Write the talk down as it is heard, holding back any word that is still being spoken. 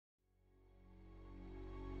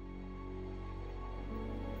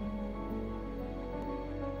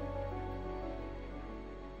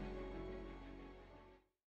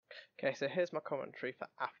Okay, so here's my commentary for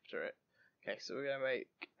after it. Okay, so we're going to make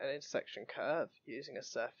an intersection curve using a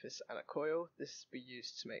surface and a coil. This will be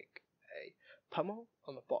used to make a pummel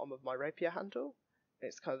on the bottom of my rapier handle.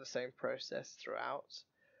 It's kind of the same process throughout.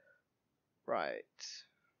 Right.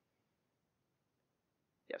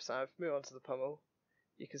 Yep, so I've moved on to the pummel.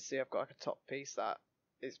 You can see I've got like a top piece that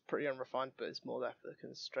is pretty unrefined, but it's more there for the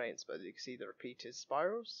constraints. But you can see the repeated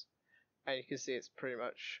spirals. And you can see it's pretty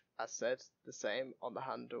much, as said, the same on the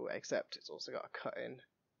handle, except it's also got a cut in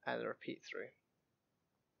and a repeat through.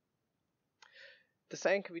 The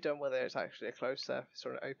same can be done whether it's actually a closed surface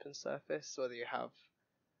or an open surface, whether you have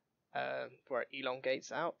where it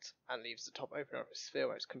elongates out and leaves the top open, or a sphere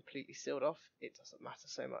where it's completely sealed off. It doesn't matter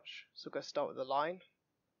so much. So we're going to start with the line.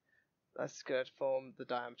 That's going to form the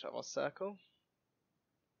diameter of our circle.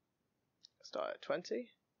 Start at 20.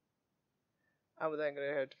 And we're then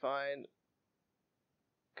going to define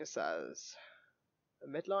this as a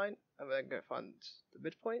midline, and we're then going to find the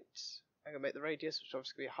midpoint. I'm going to make the radius, which is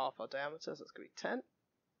obviously going to be half our diameter, so that's going to be 10.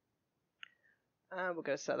 And we're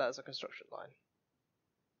going to set that as a construction line.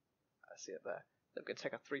 I see it there. Then we're going to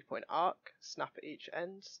take a 3-point arc, snap at each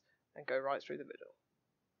end, and go right through the middle.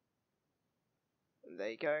 And there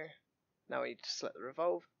you go. Now we need to select the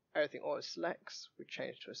revolve. Everything auto selects. We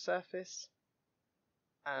change to a surface,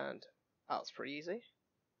 and that's pretty easy.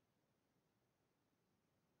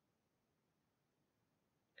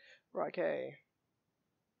 Right, okay.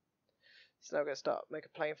 So now we're going to start make a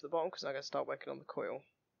plane for the bottom, because I'm going to start working on the coil.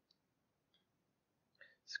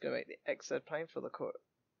 So going to make the XZ plane for the coil,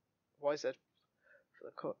 YZ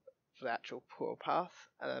for the actual coil path,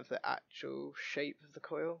 and then for the actual shape of the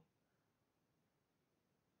coil.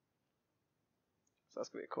 So that's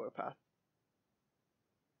going to be a coil path.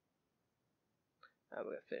 And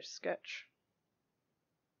we're going to finish the sketch.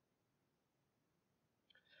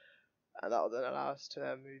 And that will then allow us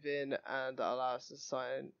to move in, and that will allow us to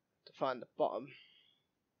define the bottom.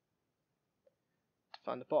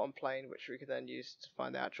 Define the bottom plane, which we can then use to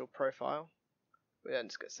find the actual profile. We then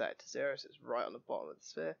just get set it to 0, so it's right on the bottom of the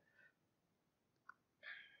sphere.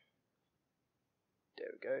 There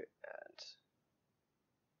we go, and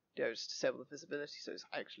just disable the visibility, so it's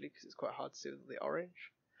actually, because it's quite hard to see with the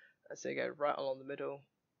orange. And so you go right along the middle.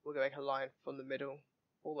 We're going to make a line from the middle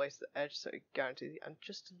all the way to the edge, so it guarantees, and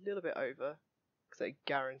just a little bit over, because it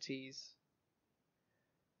guarantees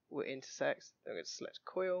will intersect. Then we're going to select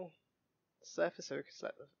coil, surface, so we can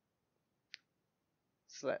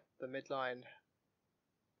select the midline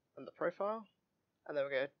and the profile, and then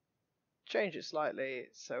we're going to change it slightly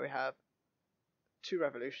so we have 2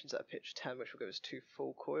 revolutions at a pitch 10, which will give us 2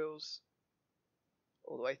 full coils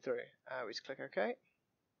all the way through. We just click OK.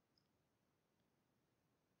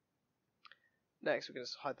 Next, we're going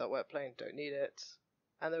to hide that wet plane, don't need it.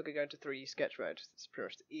 And then we're going to go into 3D sketch mode. It's pretty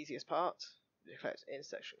much the easiest part. We select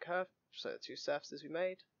Intersection Curve, so the 2 surfaces we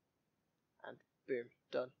made, and boom,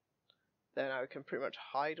 done. Then now we can pretty much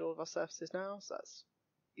hide all of our surfaces now, so that's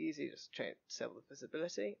easy, just disable the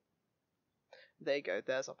visibility. There you go,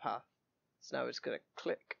 there's our path. So now we're just going to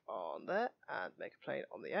click on there and make a plane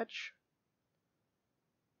on the edge.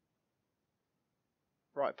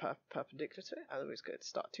 Right perpendicular to it, and then we're just going to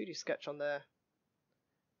start 2D sketch on there.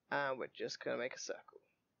 And we're just going to make a circle.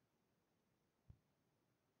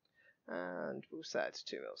 And we'll set it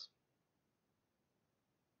to 2 mils.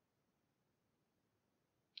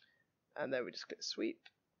 And then we just click sweep.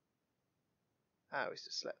 And we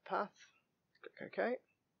just select the path. Click OK.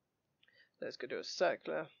 Let's go do a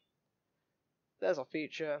circular. There's our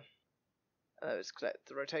feature. And let's select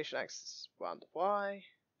the rotation axis around Y.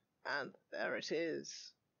 And there it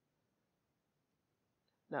is.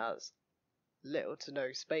 Now there's little to no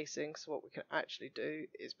spacing, so what we can actually do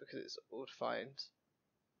is, because it's all defined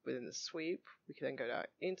within the sweep, we can then go down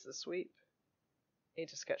into the sweep,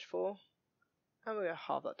 into sketch 4, and we're going to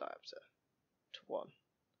halve that diameter to 1.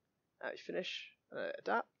 Now you finish,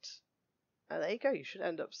 adapt, and there you go, you should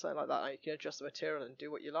end up something like that. Now you can adjust the material and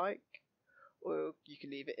do what you like, or you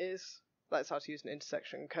can leave it as. That's how to use an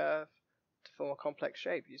intersection curve to form a complex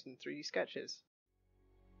shape using 3D sketches.